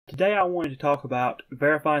today I wanted to talk about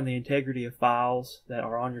verifying the integrity of files that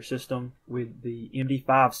are on your system with the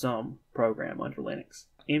md5sum program under Linux.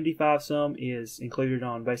 md5sum is included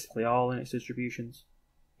on basically all Linux distributions.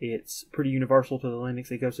 It's pretty universal to the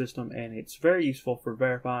Linux ecosystem, and it's very useful for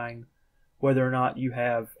verifying whether or not you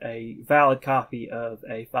have a valid copy of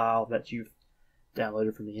a file that you've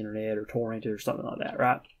downloaded from the internet or torrented or something like that,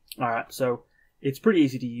 right? Alright, so it's pretty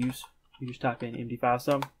easy to use. You just type in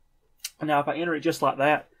md5sum. Now if I enter it just like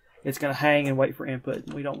that, it's going to hang and wait for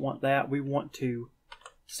input. We don't want that. We want to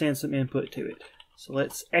send some input to it. So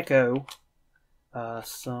let's echo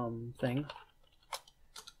something,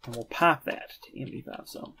 and we'll pipe that to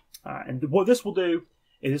md5sum. Alright, and what this will do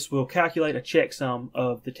is this will calculate a checksum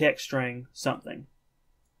of the text string something.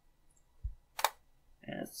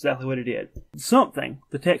 And that's exactly what it did. Something,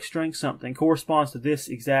 the text string something, corresponds to this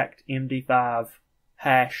exact MD5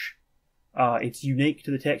 hash. It's unique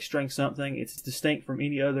to the text string something. It's distinct from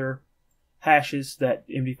any other hashes that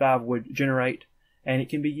MD5 would generate, and it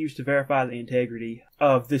can be used to verify the integrity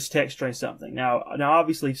of this text string something. Now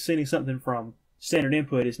obviously sending something from standard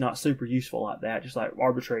input is not super useful like that, just like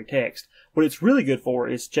arbitrary text. What it's really good for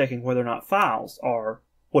is checking whether or not files are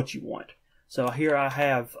what you want. So here I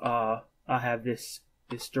have this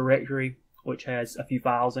directory which has a few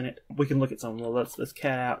files in it. We can look at some. Well, let's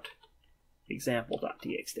cat out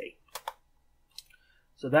example.txt.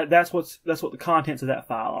 So that's what the contents of that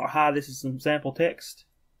file are. Hi, this is some sample text,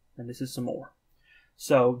 and this is some more.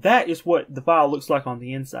 So that is what the file looks like on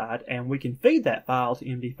the inside, and we can feed that file to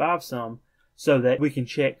md5sum so that we can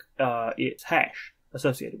check its hash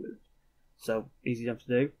associated with it. So easy enough to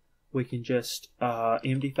do. We can just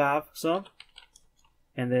md5sum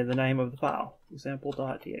and then the name of the file,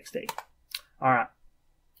 example.txt. Alright,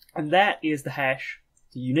 and that is the hash,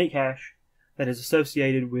 the unique hash that is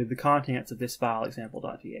associated with the contents of this file,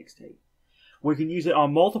 example.txt. We can use it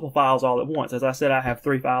on multiple files all at once. As I said, I have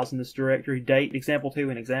 3 files in this directory: date, example2,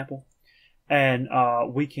 and example. And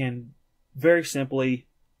we can very simply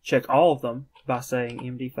check all of them by saying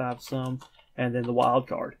md5sum and then the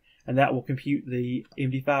wildcard. And that will compute the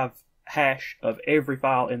md5 hash of every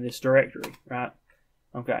file in this directory, right?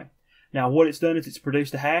 Okay. Now what it's done is it's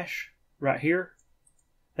produced a hash right here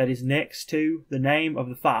that is next to the name of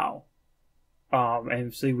the file.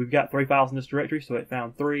 And see, we've got 3 files in this directory, so it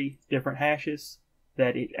found 3 different hashes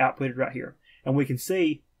that it outputted right here. And we can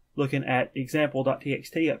see, looking at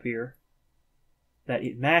example.txt up here, that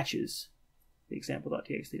it matches the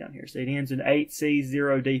example.txt down here. So it ends in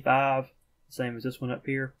 8C0D5, same as this one up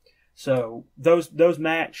here. So those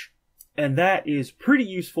match, and that is pretty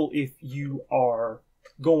useful if you are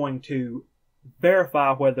going to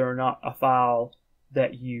verify whether or not a file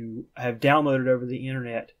that you have downloaded over the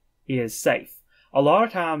internet is safe. A lot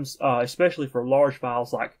of times, especially for large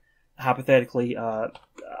files, like hypothetically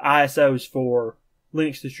ISOs for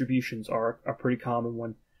Linux distributions are a pretty common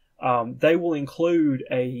one. They will include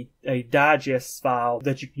a digest file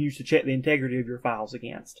that you can use to check the integrity of your files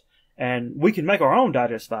against. And we can make our own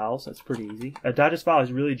digest files. That's pretty easy. A digest file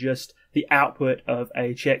is really just the output of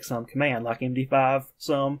a checksum command, like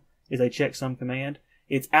md5sum is a checksum command.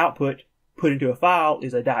 Its output put into a file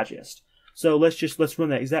is a digest. So let's run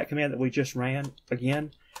that exact command that we just ran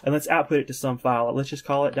again, and let's output it to some file. Let's just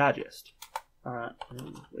call it digest. Alright,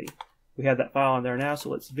 we have that file in there now, so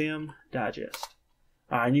let's vim digest.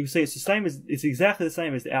 Alright, and you can see it's exactly the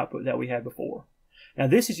same as the output that we had before. Now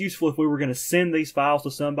this is useful if we were going to send these files to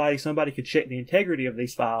somebody. Somebody could check the integrity of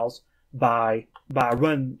these files by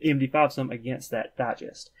running md5sum against that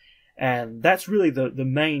digest. And that's really the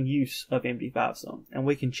main use of md5sum. And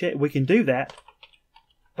we can do that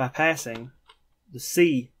by passing the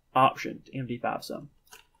C option to md5sum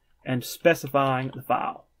and specifying the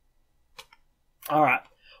file. Alright,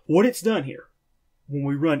 what it's done here, when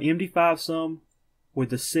we run md5sum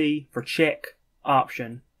with the C for check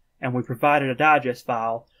option and we provided a digest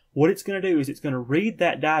file, what it's going to do is it's going to read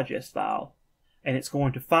that digest file and it's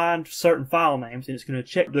going to find certain file names and it's going to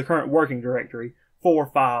check the current working directory for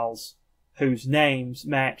files whose names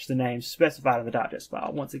match the names specified in the digest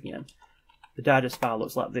file. Once again, the digest file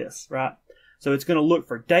looks like this, right? So it's going to look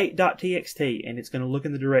for date.txt and it's going to look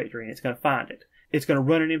in the directory and it's going to find it. It's going to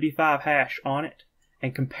run an MD5 hash on it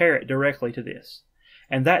and compare it directly to this.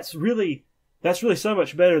 And that's really so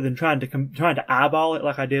much better than trying to eyeball it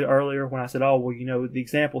like I did earlier when I said, oh, well, you know, the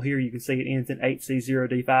example here, you can see it ends in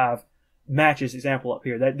 8C0D5, matches example up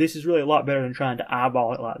here. This is really a lot better than trying to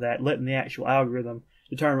eyeball it like that, letting the actual algorithm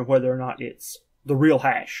determine whether or not it's the real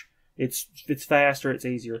hash. It's faster, it's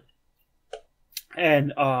easier.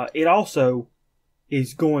 And it also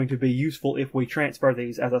is going to be useful if we transfer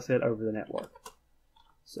these, as I said, over the network.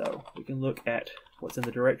 So we can look at what's in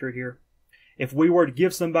the directory here. If we were to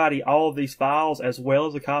give somebody all of these files as well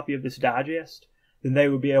as a copy of this digest, then they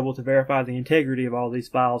would be able to verify the integrity of all these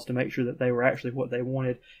files to make sure that they were actually what they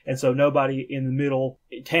wanted. And so nobody in the middle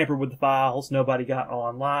tampered with the files. Nobody got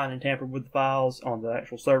online and tampered with the files on the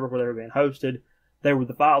actual server where they were being hosted. They were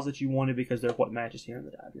the files that you wanted because they're what matches here in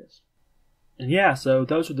the digest. And yeah, so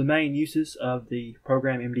those are the main uses of the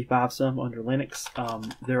program md5sum under Linux.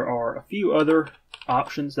 There are a few other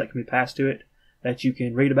options that can be passed to it that you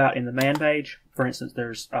can read about in the man page. For instance,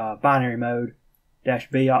 there's binary mode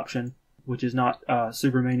 -B option, which is not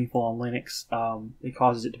super meaningful on Linux. It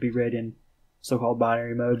causes it to be read in so-called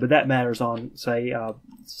binary mode, but that matters on, say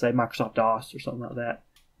Microsoft DOS or something like that.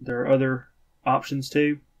 There are other options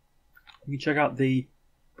too. You can check out the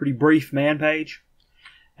pretty brief man page.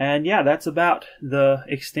 And yeah, that's about the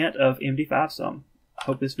extent of md5sum. I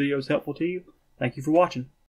hope this video is helpful to you. Thank you for watching.